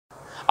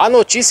A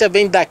notícia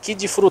vem daqui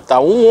de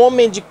Frutal. Um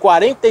homem de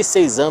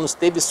 46 anos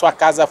teve sua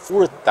casa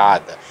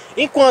furtada.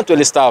 Enquanto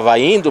ele estava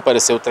indo para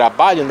o seu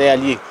trabalho,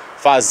 ali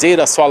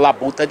fazer a sua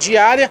labuta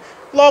diária,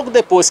 logo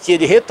depois que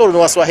ele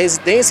retornou à sua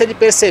residência, ele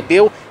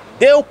percebeu,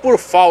 deu por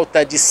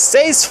falta de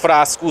 6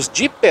 frascos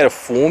de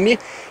perfume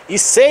e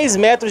 6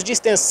 metros de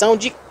extensão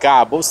de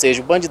cabo, ou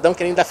seja, o bandidão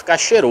querendo ainda ficar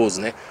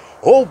cheiroso,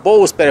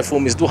 Roubou os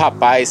perfumes do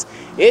rapaz.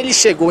 Ele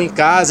chegou em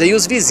casa e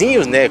os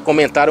vizinhos,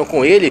 comentaram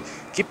com ele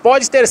que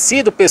pode ter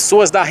sido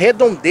pessoas da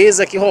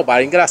redondeza que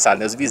roubaram.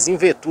 Engraçado, Os vizinhos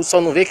vê tudo,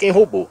 só não vê quem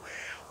roubou.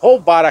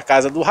 Roubaram a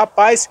casa do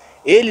rapaz,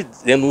 ele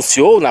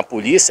denunciou na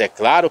polícia, é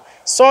claro,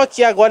 só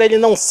que agora ele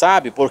não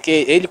sabe,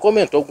 porque ele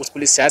comentou com os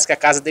policiais que a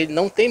casa dele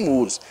não tem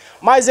muros.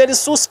 Mas ele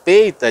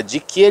suspeita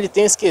de que ele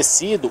tenha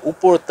esquecido o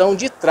portão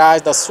de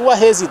trás da sua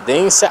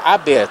residência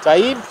aberto.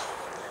 Aí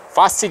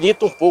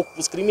facilita um pouco para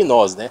os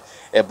criminosos,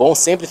 É bom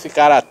sempre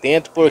ficar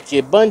atento,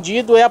 porque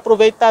bandido é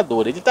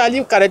aproveitador. Ele tá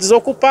ali, o cara é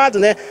desocupado,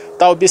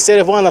 Tá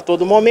observando a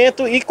todo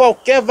momento e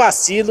qualquer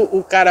vacilo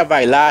o cara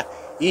vai lá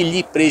e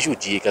lhe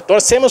prejudica.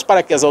 Torcemos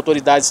para que as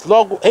autoridades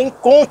logo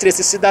encontrem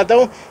esse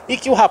cidadão e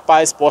que o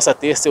rapaz possa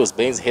ter seus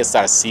bens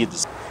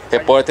ressarcidos.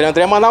 Repórter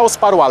André Manaus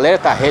para o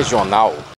Alerta Regional.